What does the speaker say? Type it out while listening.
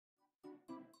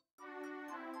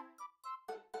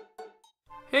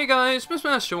Hey guys,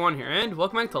 Mr.Master1 here, and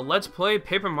welcome back to Let's Play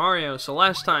Paper Mario. So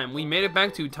last time, we made it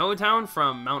back to Toad Town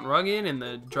from Mount Rugged in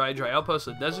the dry outpost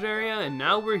of the desert area, and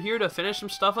now we're here to finish some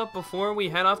stuff up before we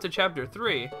head off to Chapter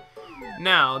 3.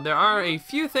 Now, there are a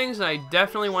few things that I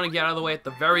definitely want to get out of the way at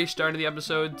the very start of the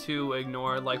episode to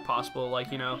ignore, like possible,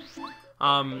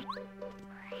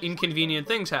 inconvenient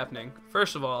things happening.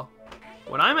 First of all,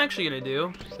 what I'm actually going to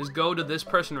do is go to this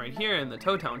person right here in the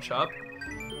Toad Town shop,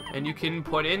 and you can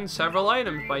put in several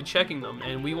items by checking them.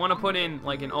 And we want to put in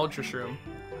like an Ultra Shroom.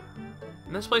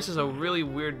 And this place is a really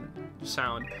weird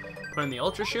sound. Put in the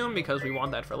Ultra Shroom because we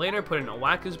want that for later. Put in a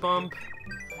Whack-Is Bump.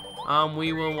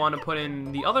 We will want to put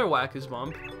in the other Whack-Is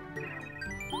Bump.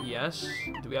 Yes.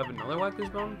 Do we have another Whack-Is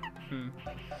Bump?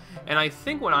 And I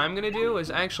think what I'm going to do is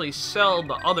actually sell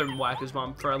the other Whack-Is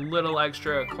Bump for a little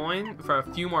extra coin. For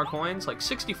a few more coins. Like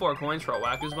 64 coins for a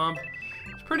Whack-Is Bump.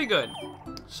 It's pretty good.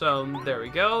 So there we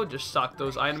go, just stock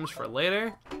those items for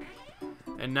later.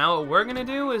 And now what we're gonna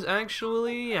do is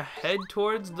actually head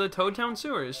towards the Toad Town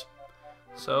sewers.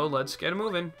 So let's get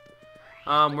moving.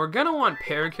 We're gonna want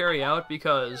Parakarry out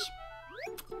because,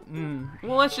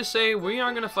 well, let's just say we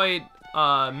are gonna fight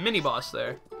mini boss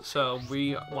there. So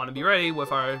we want to be ready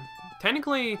with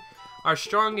technically our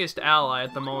strongest ally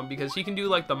at the moment, because he can do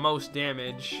like the most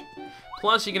damage.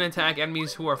 Plus, he can attack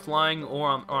enemies who are flying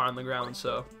or on the ground,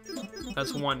 so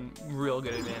that's one real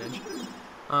good advantage.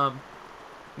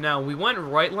 Now, we went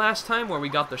right last time where we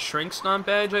got the Shrink Stomp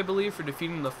badge, I believe, for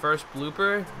defeating the first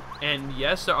blooper. And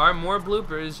yes, there are more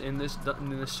bloopers in this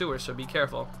sewer, so be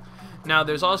careful. Now,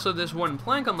 there's also this wooden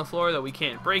plank on the floor that we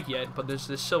can't break yet, but there's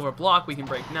this silver block we can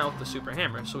break now with the super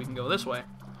hammer, so we can go this way.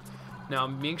 Now,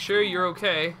 make sure you're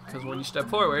okay, because when you step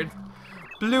forward,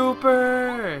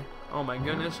 blooper! Oh my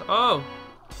goodness. Oh!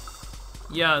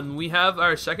 Yeah, and we have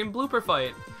our second blooper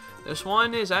fight. This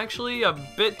one is actually a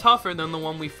bit tougher than the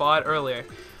one we fought earlier.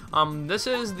 This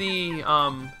is the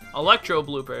Electro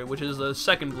blooper, which is the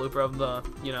second blooper of the,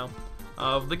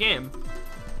 of the game.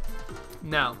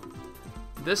 Now,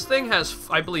 this thing has,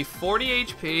 I believe, 40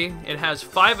 HP. It has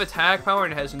 5 attack power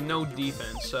and it has no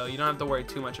defense, so you don't have to worry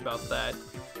too much about that.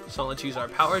 So let's use our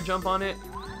power jump on it.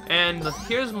 And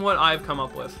here's what I've come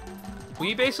up with.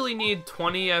 We basically need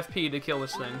 20 FP to kill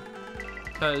this thing.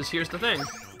 Because here's the thing.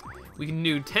 We can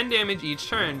do 10 damage each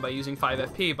turn by using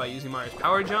 5 FP by using Mario's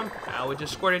power jump. Ow, it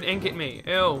just squirted ink at me.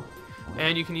 Ew.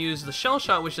 And you can use the shell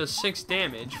shot, which does 6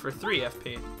 damage for 3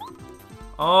 FP.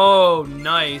 Oh,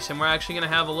 nice. And we're actually going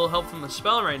to have a little help from the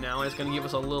spell right now, and it's going to give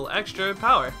us a little extra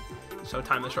power. So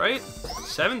time this right.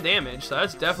 7 damage, so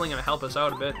that's definitely going to help us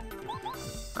out a bit.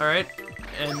 Alright.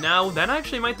 And now, that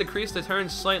actually might decrease the turn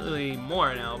slightly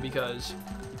more now, because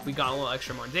we got a little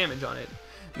extra more damage on it.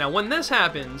 Now, when this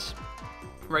happens,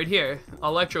 right here,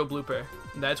 Electro Blooper,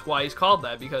 that's why he's called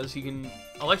that, because he can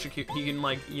electrocute, he can,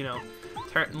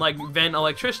 vent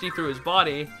electricity through his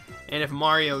body, and if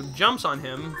Mario jumps on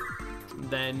him,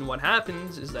 then what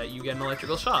happens is that you get an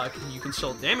electrical shock. You can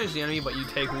still damage the enemy, but you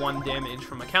take 1 damage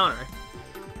from a counter.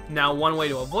 Now, one way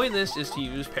to avoid this is to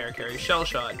use Parakarry Shell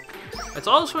Shot. That's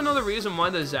also another reason why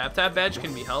the Zap Tap badge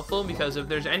can be helpful, because if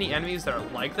there's any enemies that are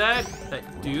like that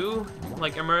do,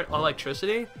 emit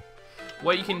electricity,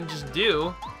 what you can just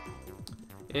do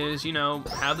is,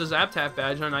 have the Zap Tap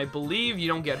badge, and I believe you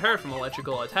don't get hurt from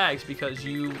electrical attacks because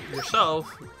you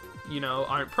yourself,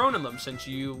 aren't prone to them since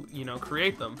you,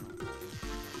 create them.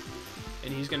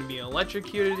 And he's going to be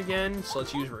electrocuted again, so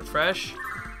let's use Refresh.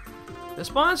 This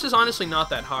boss is honestly not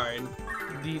that hard.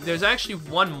 There's actually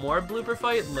one more blooper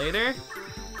fight later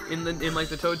in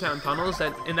the Toad Town tunnels,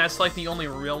 and that's like the only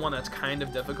real one that's kind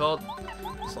of difficult.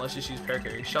 So let's just use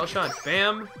Parakarry Shell Shot.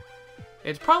 Bam!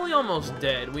 It's probably almost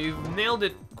dead. We've nailed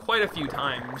it quite a few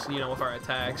times, with our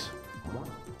attacks.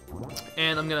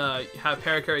 And I'm gonna have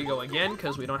Parakarry go again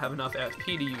because we don't have enough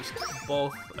FP to use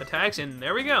both attacks, and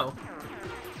there we go.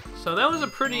 So that was a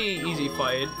pretty easy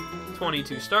fight.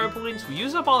 22 star points. We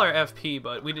used up all our FP,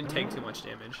 but we didn't take too much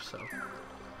damage, so.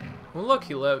 Well, look,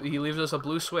 he leaves us a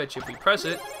blue switch. If we press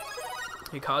it,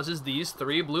 it causes these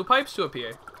 3 blue pipes to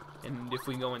appear. And if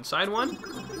we go inside one,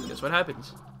 guess what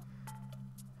happens?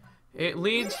 It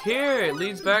leads here. It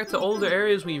leads back to older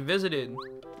areas we visited.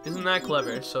 Isn't that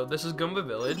clever? So this is Goomba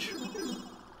Village.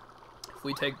 If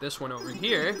we take this one over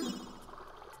here,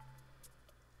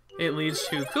 it leads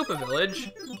to Koopa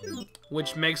Village,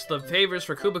 which makes the favors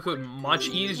for Koopa much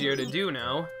easier to do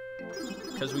now,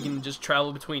 because we can just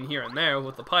travel between here and there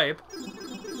with the pipe.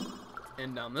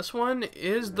 And down this one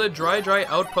is the Dry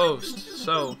Outpost,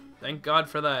 so thank God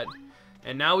for that.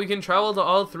 And now we can travel to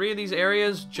all 3 of these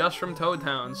areas just from Toad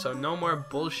Town, so no more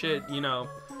bullshit,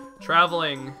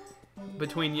 traveling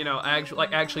between,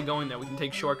 actually going there. We can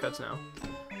take shortcuts now.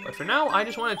 But for now, I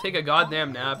just want to take a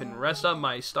goddamn nap and rest up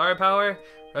my star power,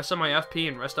 rest up my FP,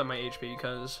 and rest up my HP,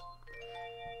 because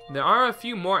there are a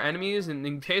few more enemies, and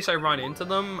in case I run into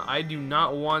them, I do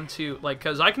not want to, like,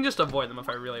 because I can just avoid them if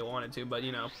I really wanted to, but,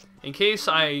 you know, in case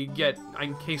I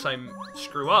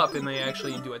screw up and they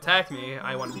actually do attack me,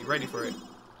 I want to be ready for it.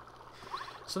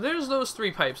 So there's those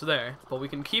 3 pipes there, but we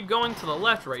can keep going to the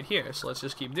left right here, so let's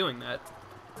just keep doing that.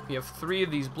 We have 3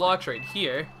 of these blocks right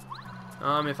here.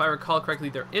 If I recall correctly,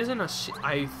 there isn't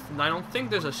I don't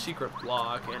think there's a secret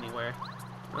block anywhere.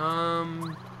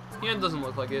 Yeah, it doesn't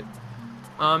look like it.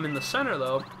 In the center,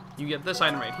 though, you get this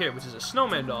item right here, which is a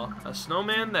snowman doll. A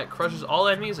snowman that crushes all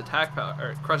enemies, attack power,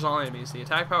 or crushes all enemies. The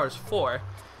attack power is 4.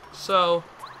 So,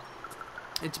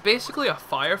 it's basically a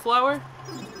fire flower,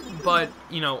 but,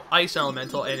 you know, ice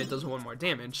elemental, and it does 1 more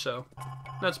damage, so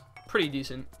that's pretty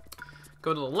decent.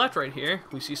 Go to the left right here,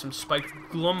 we see some spiked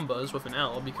glumbas with an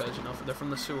L, because, you know, they're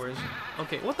from the sewers.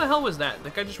 Okay, what the hell was that?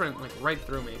 That guy just ran, like, right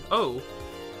through me. Oh,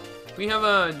 we have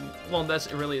a, well,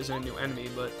 it really isn't a new enemy,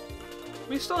 but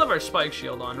we still have our spike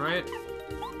shield on, right?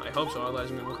 I hope so, otherwise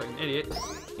I'm gonna look like an idiot.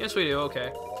 Yes, we do,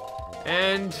 okay.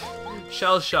 And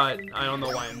shell shot. I don't know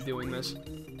why I'm doing this.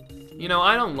 You know,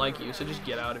 I don't like you, so just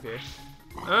get out of here.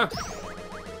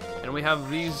 And we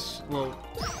have these little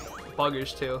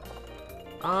buggers, too.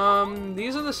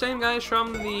 These are the same guys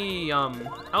from the,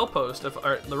 outpost,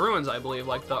 or the ruins, I believe,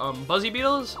 like the, Buzzy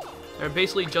Beetles. They're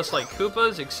basically just like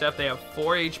Koopas, except they have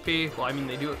 4 HP. Well, I mean,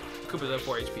 they do, Koopas have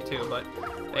 4 HP too, but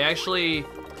they actually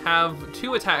have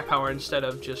 2 attack power instead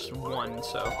of just 1,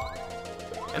 so.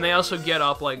 And they also get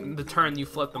up, like, the turn you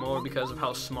flip them over because of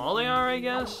how small they are, I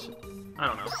guess? I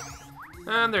don't know.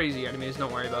 And they're easy enemies,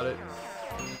 don't worry about it.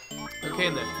 Okay,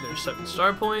 and then there's 7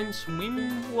 star points. We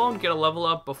won't get a level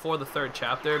up before the 3rd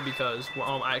chapter because we're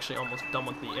actually almost done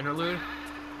with the interlude.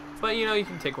 But, you know, you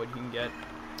can take what you can get.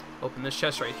 Open this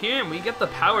chest right here, and we get the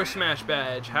Power Smash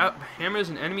badge. Hammers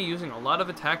an enemy using a lot of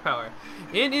attack power.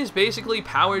 It is basically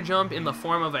power jump in the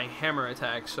form of a hammer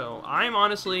attack, so I'm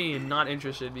honestly not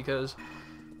interested because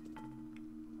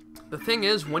the thing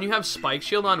is, when you have Spike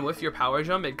Shield on with your power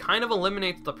jump, it kind of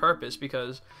eliminates the purpose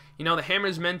because, you know, the hammer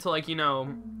is meant to, like, you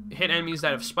know, hit enemies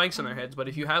that have spikes on their heads, but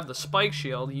if you have the Spike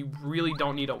Shield, you really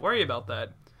don't need to worry about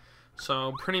that.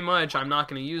 So, pretty much, I'm not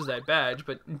going to use that badge,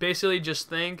 but basically just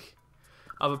think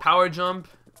of a power jump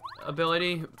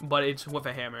ability, but it's with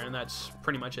a hammer, and that's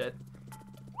pretty much it.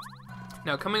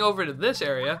 Now, coming over to this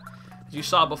area, as you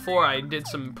saw before, I did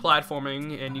some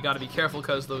platforming, and you gotta be careful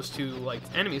because those 2, like,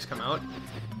 enemies come out.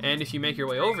 And if you make your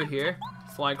way over here,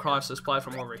 fly across this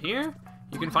platform over here,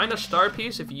 you can find a star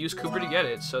piece if you use Cooper to get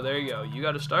it. So there you go. You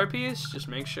got a star piece, just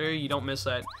make sure you don't miss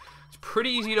that. It's pretty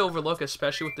easy to overlook,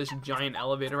 especially with this giant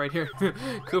elevator right here.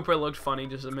 Cooper looked funny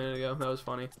just a minute ago. That was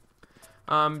funny.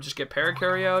 Just get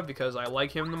Paracarry out because I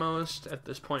like him the most at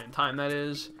this point in time, that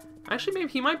is. Actually,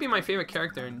 maybe he might be my favorite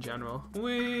character in general.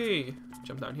 Whee!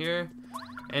 Jump down here.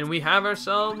 And we have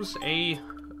ourselves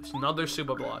another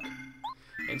super block.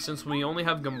 And since we only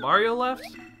have Gumbario left,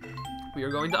 we are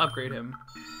going to upgrade him.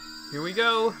 Here we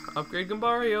go. Upgrade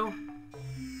Gumbario.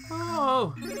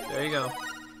 Oh, there you go.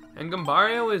 And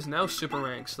Gumbario is now super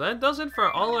ranked. So that does it for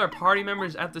all our party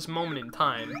members at this moment in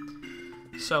time.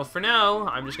 So for now,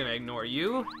 I'm just going to ignore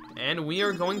you, and we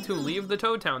are going to leave the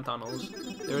Toad Town tunnels.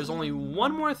 There is only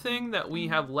one more thing that we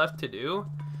have left to do,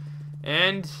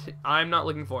 and I'm not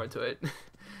looking forward to it.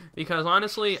 Because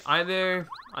honestly, either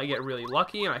I get really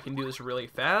lucky and I can do this really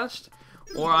fast,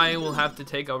 or I will have to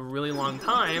take a really long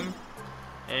time,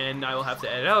 and I will have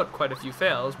to edit out quite a few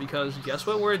fails, because guess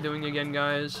what we're doing again,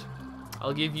 guys?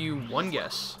 I'll give you one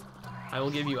guess. I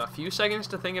will give you a few seconds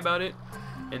to think about it,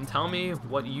 and tell me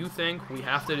what you think we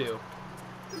have to do.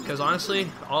 Because honestly,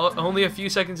 only a few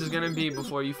seconds is going to be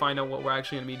before you find out what we're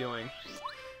actually going to be doing.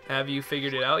 Have you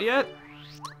figured it out yet?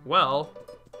 Well,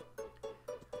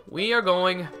 we are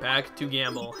going back to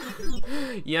Gamble.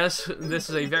 Yes, this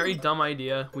is a very dumb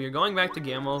idea. We are going back to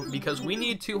Gamble because we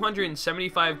need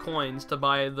 275 coins to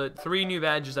buy the 3 new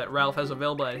badges that Ralph has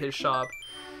available at his shop.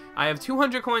 I have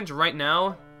 200 coins right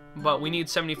now, but we need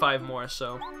 75 more,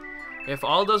 so if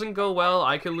all doesn't go well,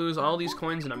 I could lose all these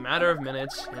coins in a matter of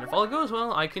minutes, and if all goes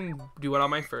well, I can do it on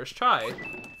my first try.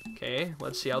 Okay,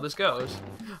 let's see how this goes.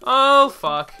 Oh,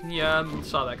 fuck. Yeah,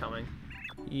 saw that coming.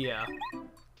 Yeah.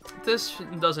 This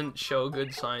doesn't show a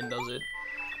good sign, does it?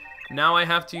 Now I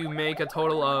have to make a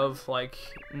total of, like,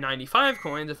 95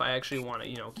 coins if I actually want to,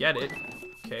 you know, get it.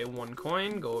 Okay, 1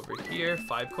 coin, go over here,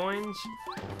 5 coins.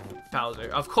 Bowser,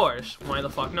 of course, why the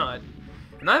fuck not?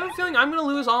 And I have a feeling I'm gonna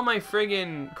lose all my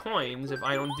friggin' coins if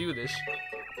I don't do this.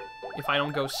 If I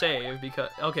don't go save,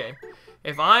 because, okay.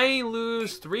 If I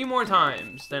lose 3 more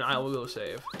times, then I will go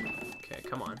save. Okay,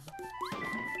 come on.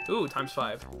 Ooh,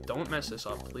 ×5. Don't mess this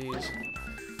up, please.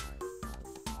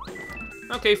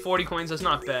 Okay, 40 coins. That's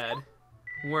not bad.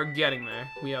 We're getting there.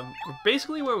 We're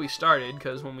basically where we started,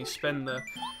 because when we spend the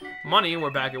money,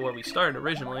 we're back at where we started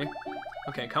originally.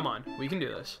 Okay, come on. We can do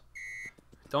this.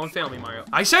 Don't fail me, Mario.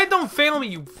 I said don't fail me,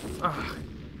 you... Ugh.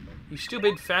 You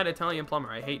stupid, fat Italian plumber.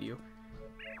 I hate you.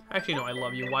 Actually, no, I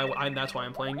love you. That's why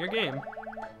I'm playing your game.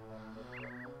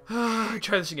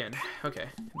 Try this again. Okay,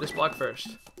 this block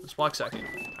first. This block second.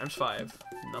 ×5.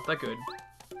 Not that good.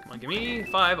 Come on, give me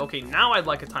 5. Okay, now I'd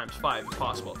like a ×5 if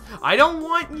possible. I don't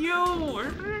want you!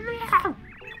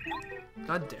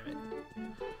 God damn it.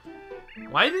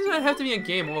 Why does that have to be a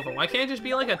game over? Why can't it just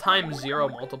be like a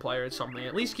 ×0 multiplier or something?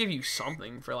 At least give you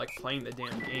something for like playing the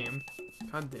damn game.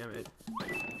 God damn it.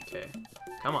 Okay,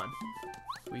 come on.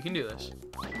 We can do this.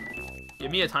 Give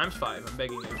me a ×5, I'm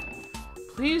begging you.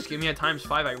 Please give me a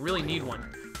 ×5, I really need one.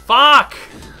 Fuck!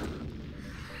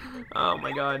 Oh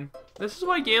my god. This is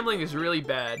why gambling is really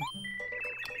bad.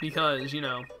 Because, you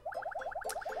know,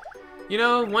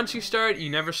 once you start, you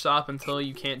never stop until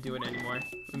you can't do it anymore.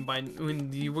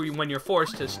 When you're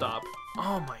forced to stop.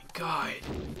 Oh my god.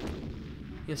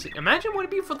 Yes, imagine what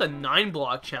it'd be for the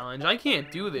 9-block challenge. I can't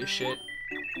do this shit.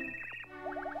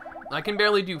 I can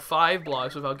barely do 5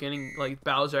 blocks without getting, like,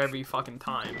 Bowser every fucking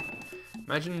time.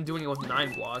 Imagine doing it with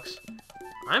 9 blocks.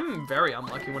 I'm very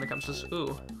unlucky when it comes to...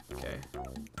 Ooh, okay.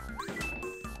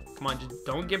 Come on, just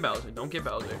don't get Bowser. Don't get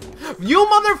Bowser. You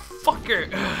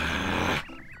motherfucker!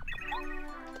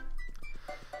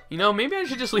 You know, maybe I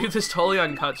should just leave this totally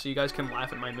uncut so you guys can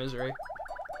laugh at my misery.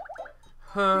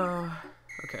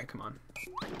 Okay, come on.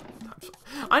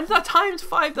 I thought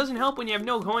 ×5 doesn't help when you have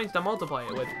no coins to multiply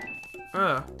it with.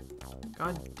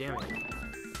 God damn it.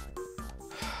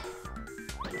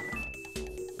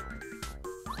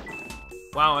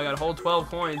 Wow, I got a whole 12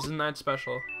 coins. Isn't that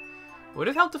special? Would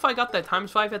it have helped if I got that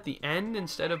 ×5 at the end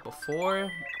instead of before?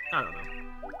 I don't know.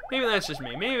 Maybe that's just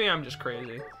me. Maybe I'm just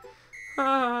crazy.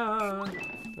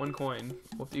 1 coin.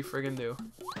 What do you friggin' do?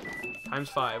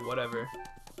 ×5, whatever.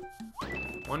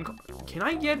 Can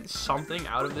I get something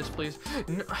out of this, please?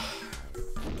 No.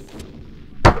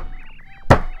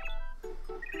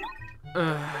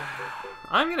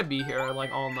 I'm gonna be here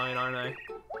like all night, aren't I?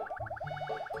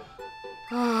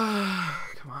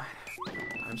 Come on.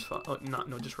 ×5. Oh,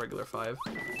 no, just regular 5.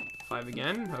 5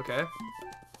 again. Okay.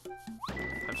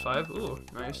 ×5. Ooh,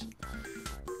 nice.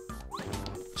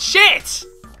 Shit!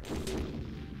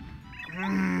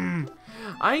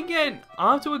 I get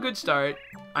off to a good start.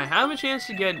 I have a chance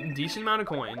to get a decent amount of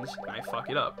coins, and I fuck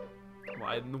it up.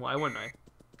 Why wouldn't I?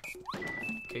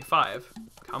 Okay, 5.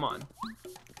 Come on.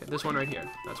 Okay, this one right here.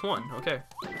 That's 1. Okay.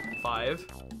 5.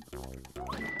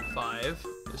 5.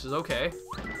 This is okay.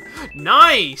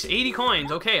 Nice! 80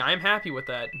 coins. Okay, I'm happy with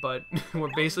that. But we're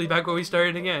basically back where we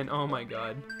started again. Oh my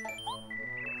god.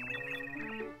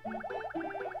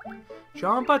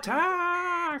 Jump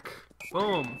attack!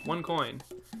 Boom. 1 coin.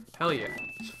 Hell yeah.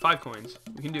 It's 5 coins.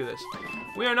 We can do this.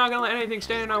 We are not gonna let anything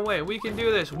stand in our way. We can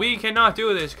do this. We cannot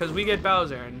do this because we get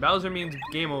Bowser. And Bowser means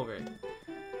game over.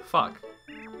 Fuck.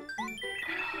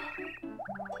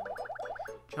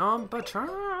 Jump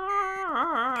attack!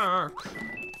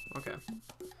 Okay.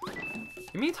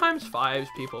 Give me ×5s,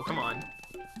 people. Come on.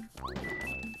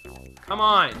 Come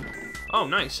on. Oh,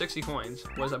 nice. 60 coins.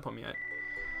 What does that put me at?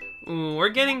 Ooh, we're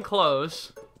getting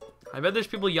close. I bet there's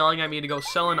people yelling at me to go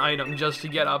sell an item just to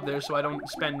get up there so I don't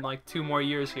spend like 2 more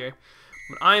years here.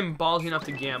 But I'm ballsy enough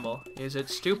to gamble. Is it a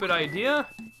stupid idea?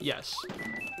 Yes.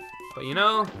 But you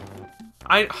know,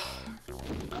 I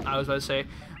was about to say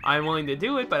I'm willing to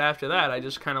do it, but after that I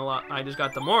just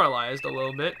got demoralized a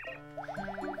little bit.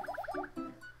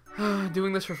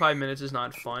 Doing this for 5 minutes is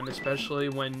not fun, especially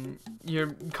when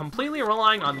you're completely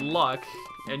relying on luck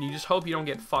and you just hope you don't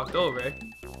get fucked over.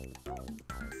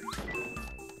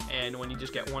 And when you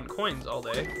just get 1 coins all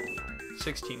day,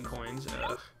 16 coins,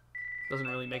 doesn't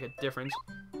really make a difference.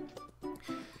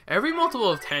 Every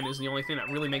multiple of 10 is the only thing that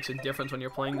really makes a difference when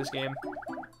you're playing this game.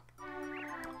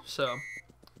 So,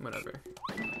 whatever.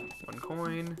 1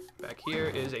 coin. Back here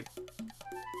is a...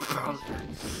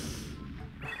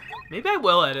 Maybe I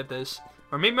will edit this.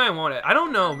 Or maybe I won't. I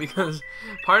don't know, because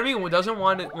part of me doesn't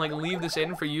want to like leave this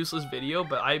in for useless video,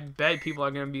 but I bet people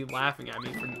are going to be laughing at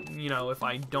me for, you know, if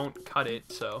I don't cut it,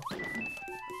 so.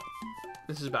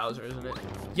 This is Bowser, isn't it?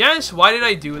 Yes, why did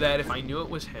I do that if I knew it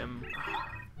was him?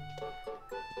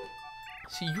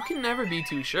 See, you can never be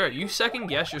too sure. You second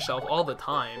guess yourself all the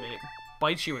time, and it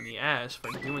bites you in the ass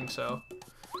for doing so.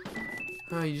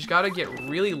 You just gotta get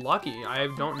really lucky. I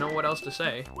don't know what else to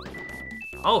say.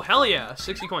 Oh, hell yeah.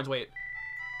 60 coins. Wait.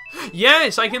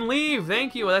 Yes, I can leave.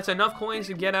 Thank you. That's enough coins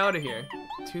to get out of here.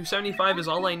 275 is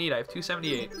all I need. I have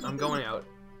 278. I'm going out.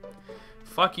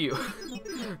 Fuck you.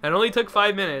 That only took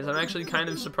 5 minutes. I'm actually kind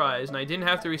of surprised. And I didn't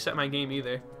have to reset my game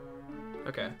either.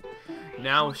 Okay.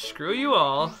 Now, screw you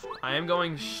all. I am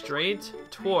going straight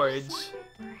towards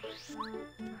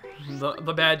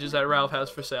the badges that Ralph has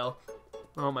for sale.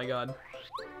 Oh my god.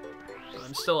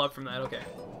 I'm still up from that. Okay.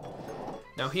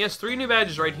 Now, he has 3 new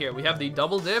badges right here. We have the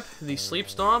Double Dip, the Sleep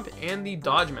Stomp, and the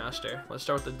Dodge Master. Let's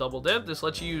start with the Double Dip. This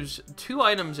lets you use 2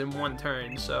 items in 1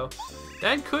 turn, so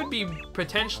that could be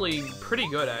potentially pretty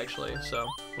good, actually. So,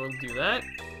 we'll do that.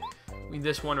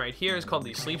 This one right here is called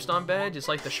the Sleep Stomp badge. It's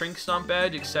like the Shrink Stomp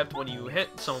badge, except when you hit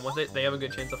someone with it, they have a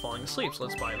good chance of falling asleep, so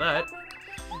let's buy that.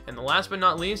 And the last but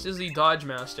not least is the Dodge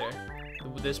Master.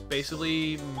 This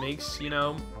basically makes, you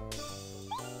know,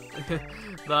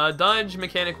 the dodge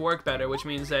mechanic work better, which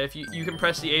means that if you can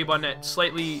press the A button at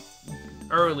slightly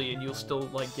early and you'll still,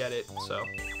 like, get it. So,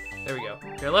 there we go.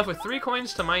 You're left with 3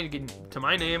 coins to my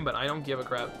name, but I don't give a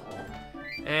crap.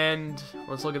 And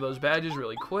let's look at those badges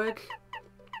really quick.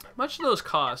 How much do those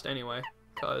cost, anyway?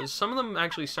 Because some of them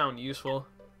actually sound useful.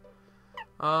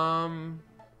 I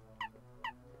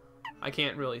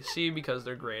can't really see because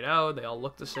they're grayed out. They all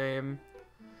look the same.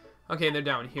 Okay, they're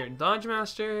down here. Dodge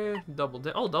Master, Double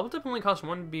Dip. Oh, Double Dip only costs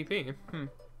 1 BP.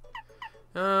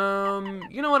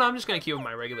 You know what? I'm just gonna keep with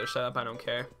my regular setup. I don't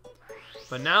care.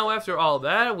 But now, after all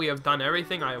that, we have done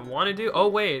everything I want to do. Oh,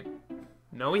 wait.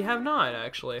 No, we have not,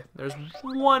 actually. There's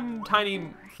one tiny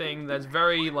thing that's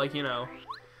very, like, you know,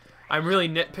 I'm really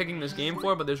nitpicking this game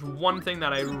for, but there's one thing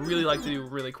that I really like to do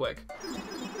really quick.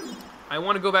 I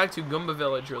want to go back to Goomba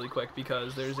Village really quick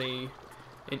because there's an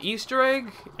Easter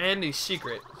egg and a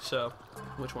secret. So,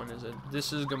 which one is it?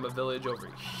 This is Goomba Village over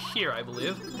here, I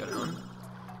believe.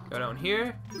 Go down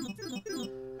here.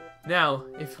 Now,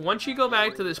 once you go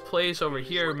back to this place over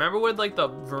here, remember where, like, the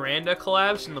veranda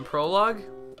collapsed in the prologue?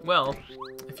 Well,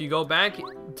 if you go back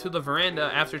to the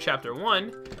veranda after Chapter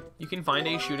 1, you can find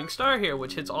a shooting star here,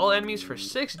 which hits all enemies for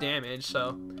 6 damage,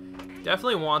 so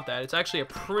definitely want that. It's actually a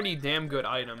pretty damn good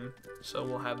item, so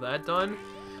we'll have that done.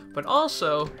 But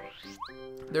also,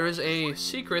 there is a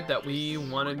secret that we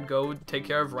want to go take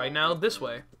care of right now this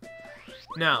way.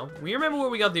 Now, we remember where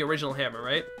we got the original hammer,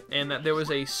 right? And that there was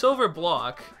a silver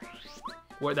block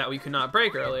that we could not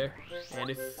break earlier. And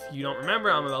if you don't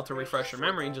remember, I'm about to refresh your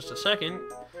memory in just a second.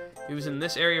 It was in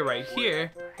this area right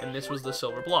here, and this was the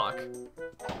silver block.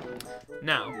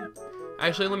 Now,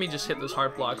 actually, let me just hit this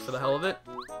heart block for the hell of it.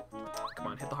 Come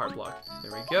on, hit the heart block.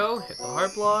 There we go. Hit the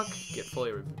heart block. Get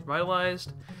fully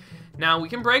revitalized. Now, we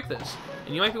can break this.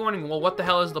 And you might be wondering, well, what the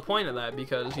hell is the point of that?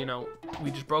 Because, you know,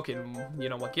 we just broke it, and, you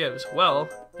know, what gives? Well,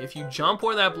 if you jump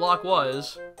where that block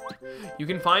was, you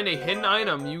can find a hidden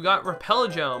item. You got Repel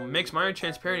Gel. Makes Mario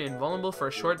transparent and invulnerable for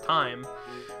a short time.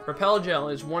 Repel Gel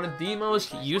is one of the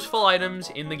most useful items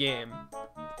in the game.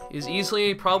 Is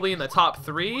easily probably in the top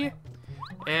 3,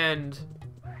 and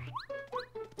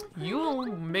you will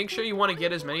make sure you want to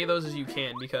get as many of those as you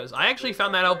can, because I actually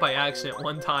found that out by accident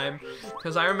one time,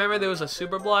 because I remember there was a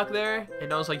super block there,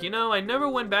 and I was like, you know, I never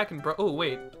went back and oh,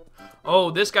 wait.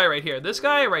 Oh, this guy right here. This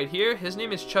guy right here, his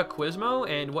name is Chuck Quizmo,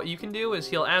 and what you can do is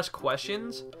he'll ask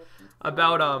questions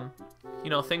about, you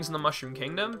know, things in the Mushroom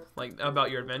Kingdom, like about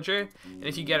your adventure, and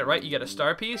if you get it right, you get a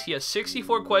star piece. He has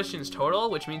 64 questions total,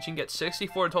 which means you can get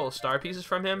 64 total star pieces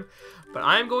from him, but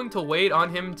I'm going to wait on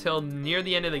him till near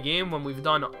the end of the game when we've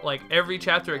done, like, every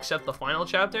chapter except the final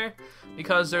chapter,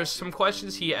 because there's some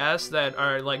questions he asked that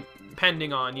are, like,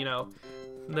 pending on, you know,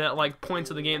 that, like, points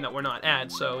of the game that we're not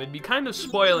at, so it'd be kind of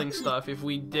spoiling stuff if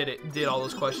we did all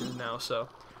those questions now, so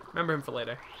remember him for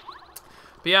later.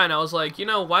 But yeah, and I was like, you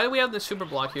know, why do we have this super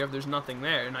block here if there's nothing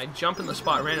there? And I jump in the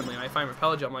spot randomly, and I find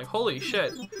Repel Gel. I'm like, holy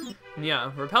shit. And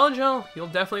yeah, Repel Gel, you'll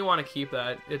definitely want to keep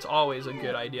that. It's always a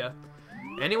good idea.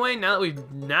 Anyway, now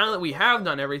that we have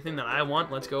done everything that I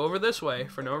want, let's go over this way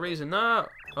for no reason. No.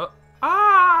 Oh.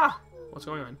 Ah! What's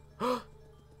going on?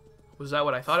 Was that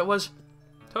what I thought it was?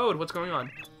 Toad, what's going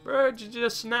on? Bird,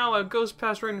 just now a ghost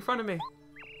passed right in front of me.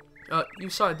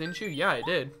 You saw it, didn't you? Yeah, I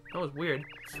did. That was weird.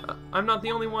 I'm not the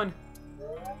only one.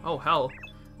 Oh, hell.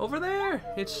 Over there!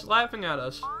 It's laughing at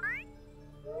us.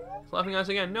 It's laughing at us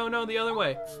again. No, no, the other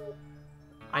way.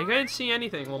 I can't see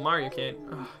anything. Well, Mario can't.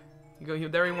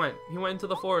 There he went. He went into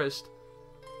the forest.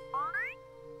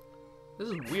 This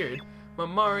is weird. But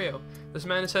Mario, this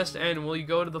madness has to end. Will you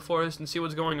go to the forest and see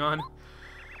what's going on?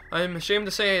 I'm ashamed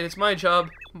to say it. It's my job,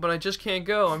 but I just can't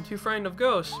go. I'm too frightened of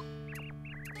ghosts.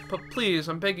 But please,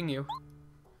 I'm begging you.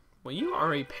 Well, you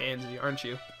are a pansy, aren't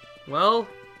you? Well,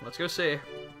 let's go see.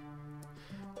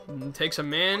 It takes a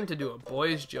man to do a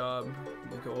boy's job.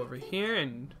 We go over here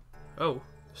and... Oh,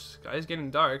 the sky's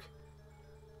getting dark.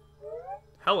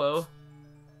 Hello.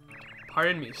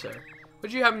 Pardon me, sir.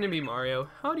 Would you happen to be Mario?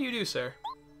 How do you do, sir?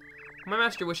 My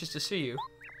master wishes to see you.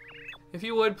 If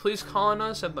you would, please call on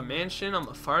us at the mansion on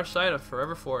the far side of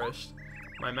Forever Forest.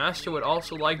 My master would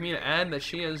also like me to add that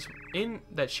she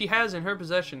has in her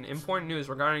possession important news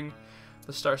regarding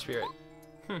the Star Spirit.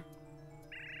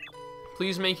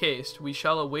 Please make haste. We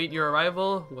shall await your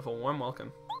arrival with a warm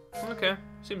welcome. Okay,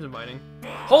 seems inviting.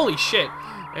 Holy shit!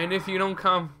 And if you don't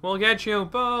come, we'll get you.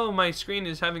 Oh, my screen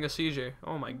is having a seizure.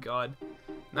 Oh my god.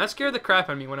 And that scared the crap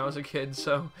out of me when I was a kid,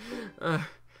 so... but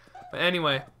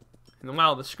anyway. And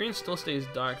wow, the screen still stays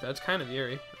dark. That's kind of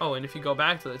eerie. Oh, and if you go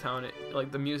back to the town,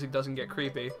 the music doesn't get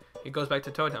creepy. It goes back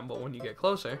to Toad Town, but when you get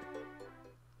closer,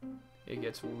 it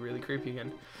gets really creepy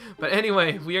again. But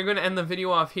anyway, we are going to end the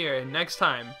video off here. And next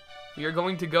time, we are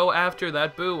going to go after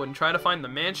that Boo and try to find the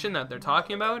mansion that they're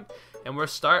talking about. And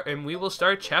we will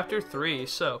start Chapter 3.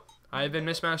 So, I've been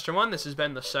Missmaster1. This has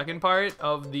been the second part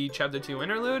of the Chapter 2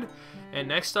 interlude. And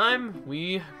next time,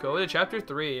 we go to Chapter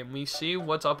 3 and we see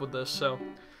what's up with this. So,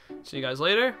 see you guys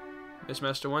later.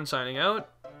 Missmaster1 signing out.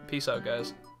 Peace out,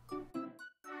 guys.